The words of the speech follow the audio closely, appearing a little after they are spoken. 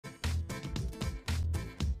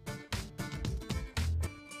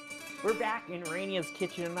We're back in Rania's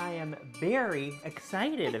kitchen and I am very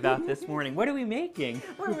excited about this morning. What are we making?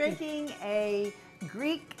 We're making a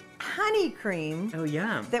Greek honey cream. Oh,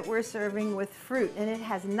 yum. That we're serving with fruit, and it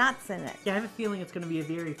has nuts in it. Yeah, I have a feeling it's going to be a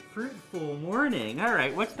very fruitful morning. All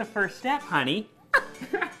right, what's the first step, honey?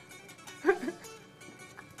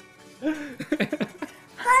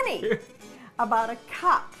 Honey, about a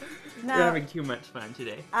cup. Now, we're having too much fun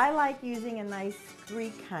today. I like using a nice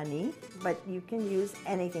Greek honey, but you can use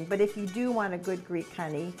anything. But if you do want a good Greek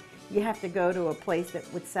honey, you have to go to a place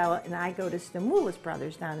that would sell it, and I go to Stamoulis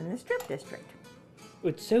Brothers down in the Strip District.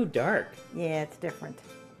 It's so dark. Yeah, it's different.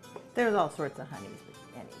 There's all sorts of honeys,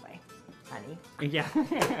 but anyway, honey. Yeah.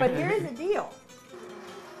 But here's the deal.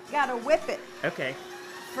 You gotta whip it. Okay.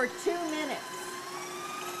 For 2 minutes.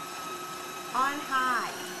 On high.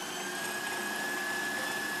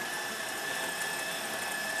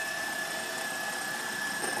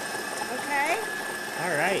 Okay?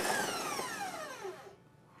 All right.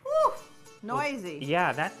 Whew, noisy. Well,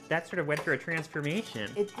 yeah, that sort of went through a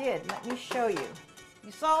transformation. It did. Let me show you.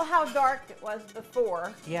 You saw how dark it was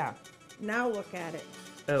before. Yeah. Now look at it.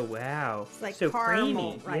 Oh, wow. It's like so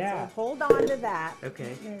caramel. creamy. Right, Yeah. so hold on to that.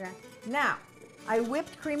 Okay. Now, I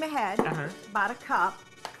whipped cream ahead, Uh-huh. about a cup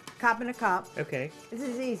and a cup. Okay. This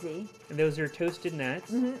is easy. And those are toasted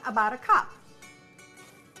nuts. About a cup.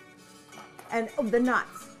 And the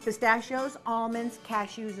nuts, pistachios, almonds,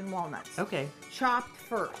 cashews, and walnuts. Okay. Chopped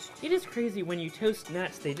first. It is crazy when you toast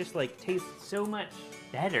nuts, they just like taste so much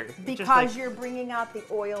better. It's Because just like, you're bringing out the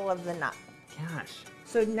oil of the nut. gosh.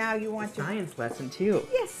 So now you want to... Science lesson too.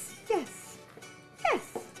 Yes, yes,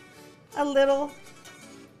 yes. A little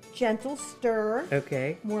gentle stir.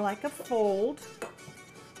 Okay. More like a fold.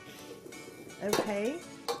 Okay.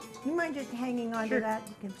 You mind just hanging on Sure. to that?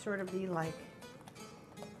 You can sort of be like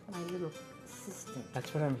my little assistant.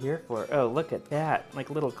 That's what I'm here for. Oh, look at that. Like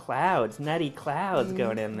little clouds, nutty clouds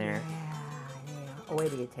going in there. Yeah, yeah. Oh, wait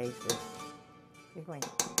till you taste this. You're going to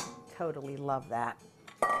totally love that.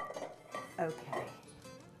 Okay.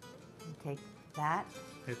 You take that.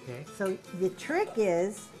 Okay. So the trick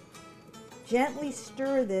is gently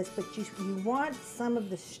stir this, but you want some of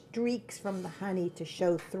the streaks from the honey to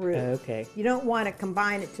show through. Okay. You don't want to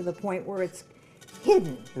combine it to the point where it's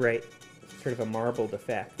hidden. Right. Sort of a marbled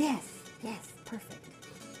effect. Yes, yes, perfect.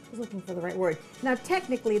 I was looking for the right word. Now,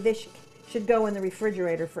 technically, this should go in the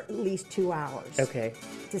refrigerator for at least 2 hours. Okay.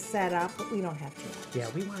 To set up, but we don't have 2 hours. Yeah,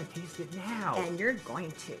 we want to taste it now. And you're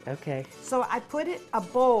going to. Okay. So I put a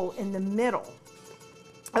bowl in the middle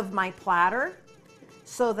of my platter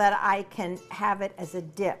so that I can have it as a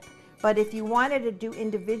dip. But if you wanted to do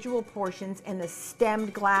individual portions in a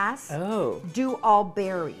stemmed glass, Oh. do all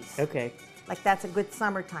berries. Okay. Like that's a good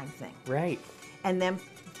summertime thing. Right. And then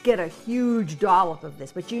get a huge dollop of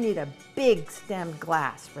this, but you need a big stemmed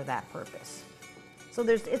glass for that purpose. So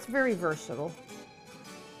it's very versatile.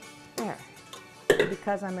 There.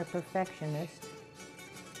 Because I'm a perfectionist.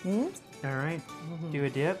 All right. Do a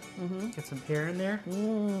dip. Get some pear in there.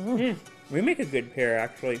 We make a good pear,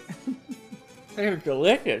 actually. It's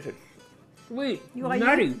delicious. It's sweet,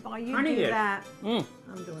 nutty, While you honey. do that, Mm.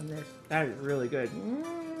 I'm doing this. That is really good.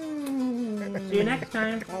 See you next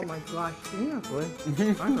time. Oh my gosh, seriously.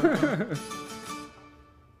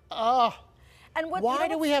 And what, Why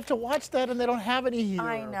do we have to watch that and they don't have any here?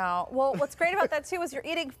 I know. Well, what's great about that too is you're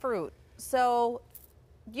eating fruit. So,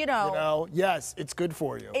 you know, Yes, it's good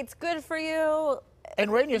for you. it's good for you. And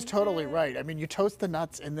Rania's totally right. I mean, you toast the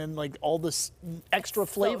nuts and then like all this extra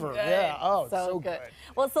flavor. So good. Yeah, oh, it's so so good. good.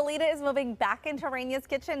 Well, Salita is moving back into Rania's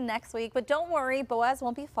kitchen next week, but don't worry, Boaz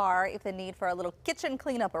won't be far if the need for a little kitchen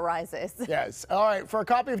cleanup arises. Yes. All right, for a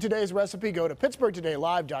copy of today's recipe, go to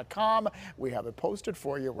PittsburghTodayLive.com. We have it posted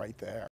for you right there.